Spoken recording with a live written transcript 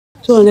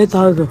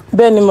200,000.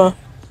 Bẹ́ẹ̀ni ma.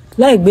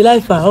 Like be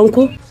life,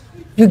 uncle.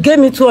 You gave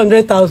me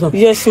 200,000.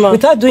 Yes ma.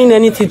 Without doing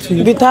anything to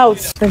you. Without.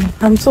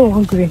 I'm so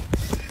hungry.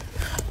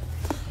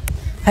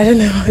 I don't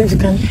know if you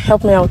can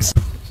help me out.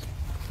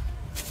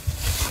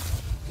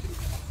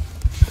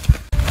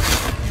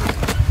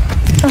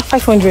 Ah,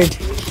 500.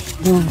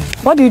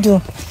 What do you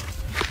do?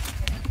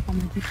 I'm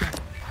a teacher.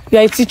 You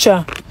are a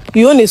teacher.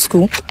 You own a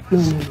school? No.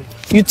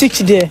 You teach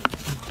there.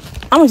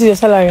 How much is your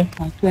salary?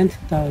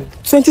 20,000.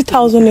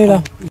 20,000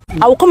 naira.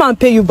 I will come and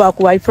pay you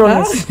back, I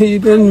promise. You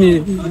don't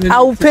need.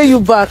 I will pay you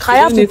back. I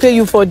have to pay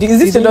you for this. Is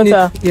this your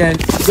daughter?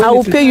 Yes. I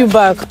will pay you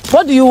back.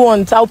 What do you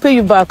want? I will pay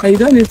you back. You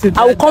don't need to.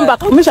 I will come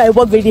back. I'll make sure I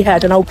work very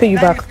hard and I will pay you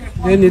back.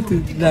 You don't need to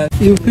do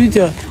that. In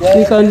future,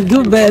 you can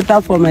do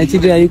better for my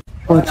children,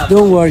 but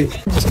don't worry.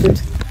 It's good.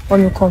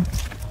 When you come.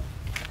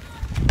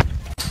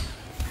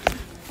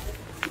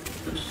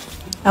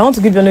 I want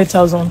to give you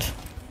 100,000.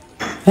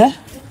 Huh?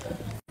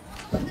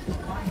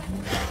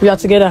 We are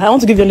together. I want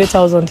to give you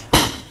 100,000.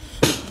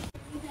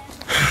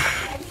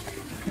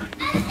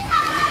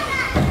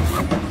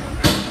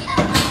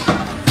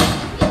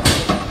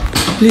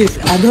 Please,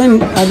 I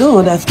don't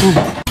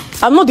understand.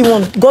 I'm not the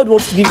one. God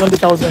wants to give you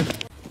 100,000.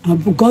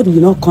 God will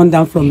not come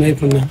down from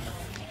heaven now.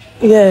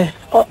 Yeah.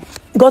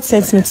 God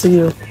sent me to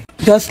you.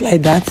 Just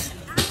like that?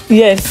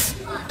 Yes.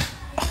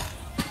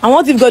 I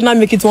want if God now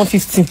make it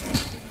 150.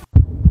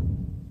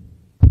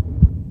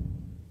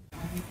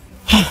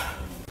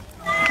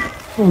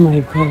 Oh my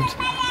God.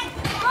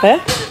 Eh?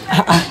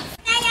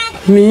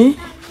 Me?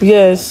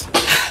 Yes.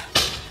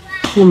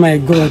 Oh my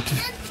God.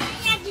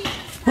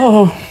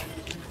 Oh.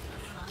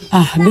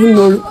 I don't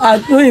know. I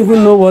don't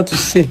even know what to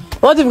say.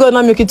 What if God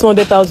now make it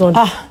 200,000?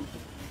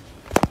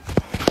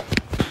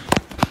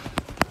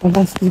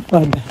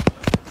 Father.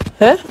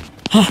 Eh?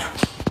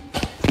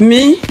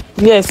 Me?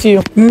 Yes,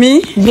 you.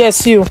 Me?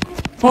 Yes, you.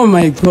 Oh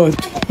my God.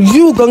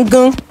 You,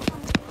 Gangan.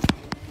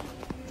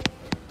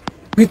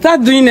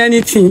 Without doing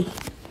anything?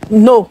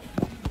 No.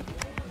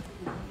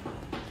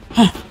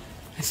 My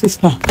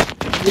sister.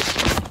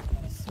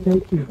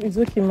 Thank you. It's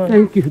okay, man.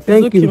 Thank you.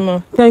 Thank it's you. Okay,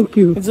 man. Thank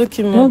you. It's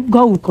okay, man.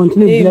 God will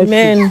continue to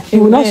bless you.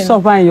 You will not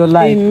suffer in your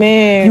life.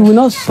 Amen. You will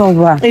not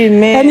suffer.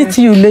 Amen.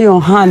 Anything you lay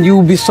your hand, you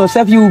will be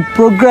successful. You will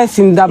progress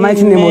in the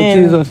mighty name of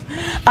Jesus.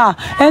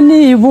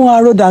 Any evil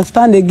arrow that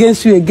stand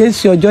against you,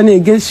 against your journey,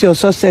 against your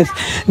success,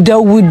 they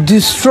will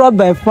destroy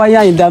by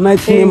fire in the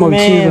mighty name of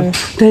Jesus.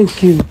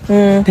 Thank you.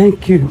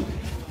 Thank you.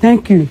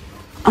 Thank you.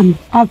 I'm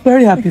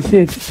very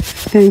appreciative.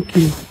 Thank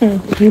you.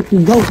 Thank you.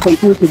 God will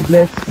continue to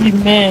bless.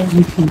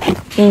 Amen.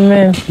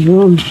 Amen.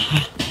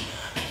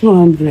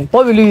 200.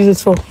 What will you use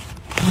it for?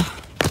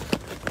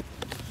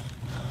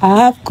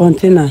 I have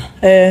container.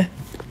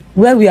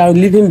 Where we are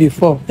living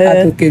before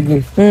at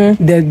Aaclown.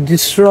 They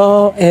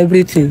destroy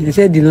everything. They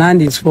said the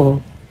land is for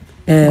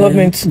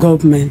government.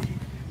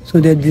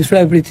 So they destroy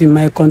everything.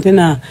 My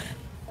container,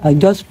 I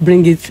just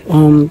bring it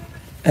in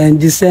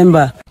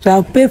December. So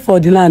I pay for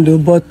the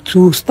land, but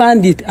to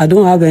stand it, I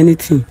don't have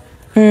anything.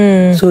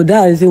 So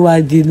that is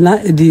why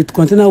the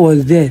container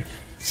was there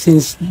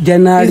since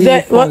January. Is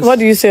that, what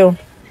do you sell?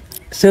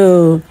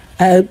 So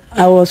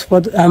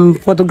I'm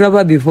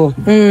photographer before,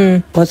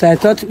 but I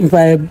thought if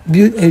I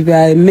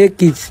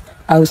make it,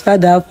 I will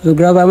start that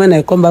photographer. When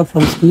I come back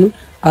from school,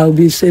 I will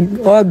be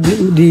all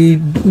the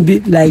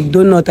like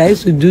donut. I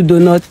used to do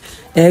donut,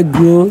 egg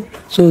roll,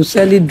 so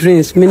selling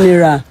drinks,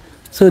 mineral.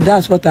 So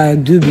that's what I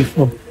do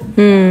before.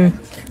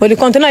 But the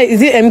container,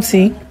 is it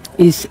empty?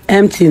 It's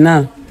empty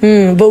now.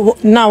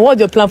 But now, what's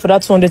your plan for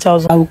that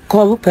 200,000? I will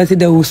call person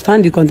that will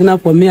stand the container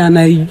for me, and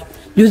I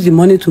use the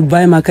money to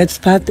buy market,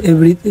 start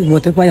everything,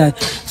 whatever I'm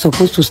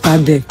supposed to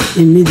start there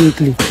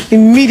immediately.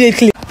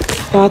 Immediately.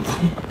 Start.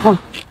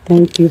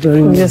 Thank you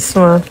very much. Yes,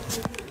 ma'am.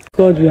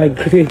 God, you are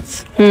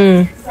great.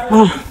 Oh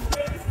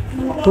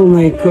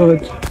my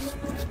God.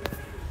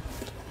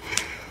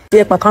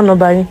 Yeah, I can't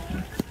buy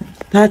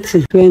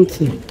 30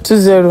 20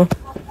 20.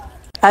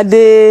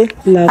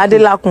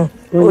 Aaclown.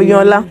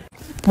 Oyola.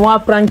 More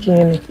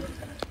pranking.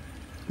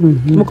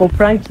 More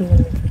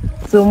pranking.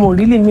 So more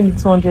really mean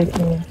 200.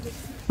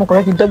 More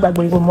correct dog bag,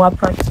 but more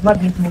pranking. Not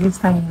being this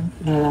time.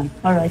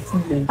 All right.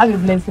 Have a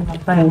blessing. Bye.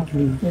 Thank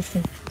you. Yes,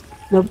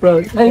 no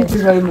problem. Thank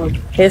you very much.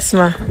 Yes,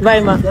 ma. Bye,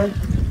 ma.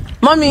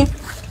 Mommy,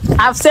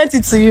 I've sent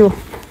it to you.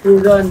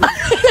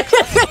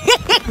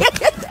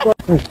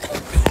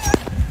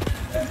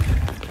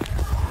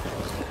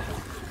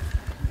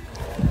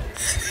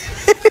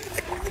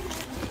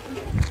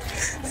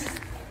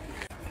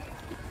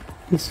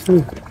 It's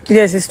true.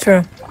 Yes, it's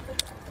true.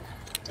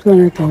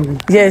 200,000.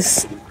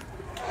 Yes.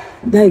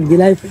 Like the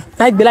life.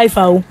 Like the life,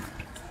 how?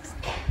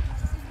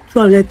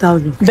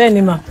 200,000.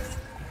 Benny, ma.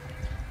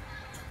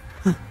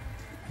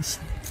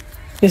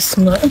 Yes,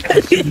 ma.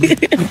 Okay,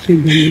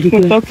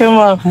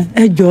 ma.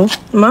 Ejo.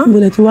 Ma. Mo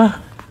le ti wá.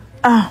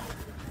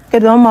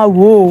 Kẹ́dọ̀ máa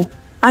wò ó.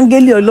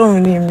 Áńgẹ́lì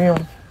Ọlọ́run ni èmi o.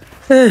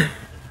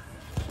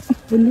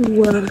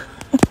 Olúwa.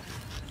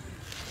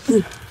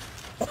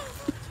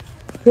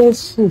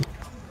 Yes.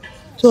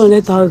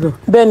 200,000.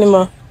 Benny,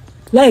 ma.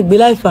 Láì gbé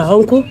láì fà,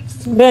 uncle.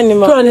 Bẹ́ẹ̀ ni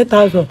ma.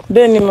 200,000.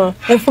 Bẹ́ẹ̀ ni ma.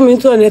 Ẹ fún mi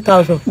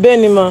 200,000. Bẹ́ẹ̀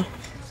ni ma.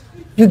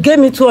 You gave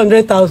me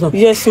 200,000.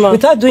 Yes ma.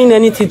 Without doing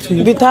anything to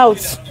you.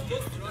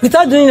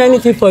 Without doing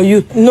anything for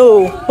you.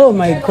 No. Oh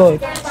my God.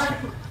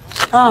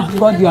 Ah,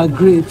 God, you are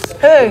great.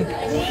 Hey,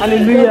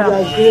 hallelujah. God,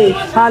 you are great.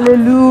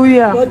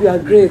 Hallelujah. God, you are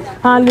great.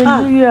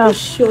 Hallelujah. Ah,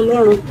 ṣé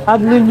Ọlọ́run.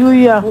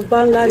 Hallelujah.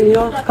 Ọba ńlá ni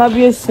ọ́.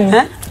 Kábíyèsí.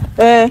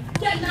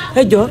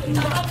 Ẹ jọ̀ọ́,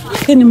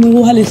 kí ni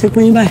mo wá lè ṣe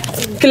fún yín báyìí?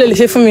 Kí lè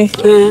ṣe fún mi?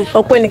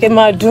 Ọpẹ́ ni kẹ́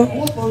máa dún.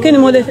 Kí ni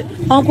mo lè ṣe?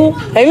 Uncle,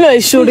 ẹ̀yin náà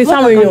ṣoore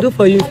sáwọn what I can èèyàn. do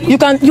for you? You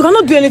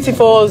cannot do anything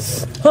for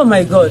us. Oh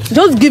my God.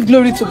 Just give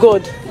glory to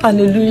God.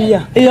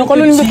 Hallelujah. Èèyàn kan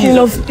ló ní pé kí n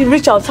lọ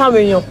reach out sáwọn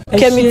èèyàn.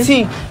 Kẹ́mi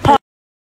tí.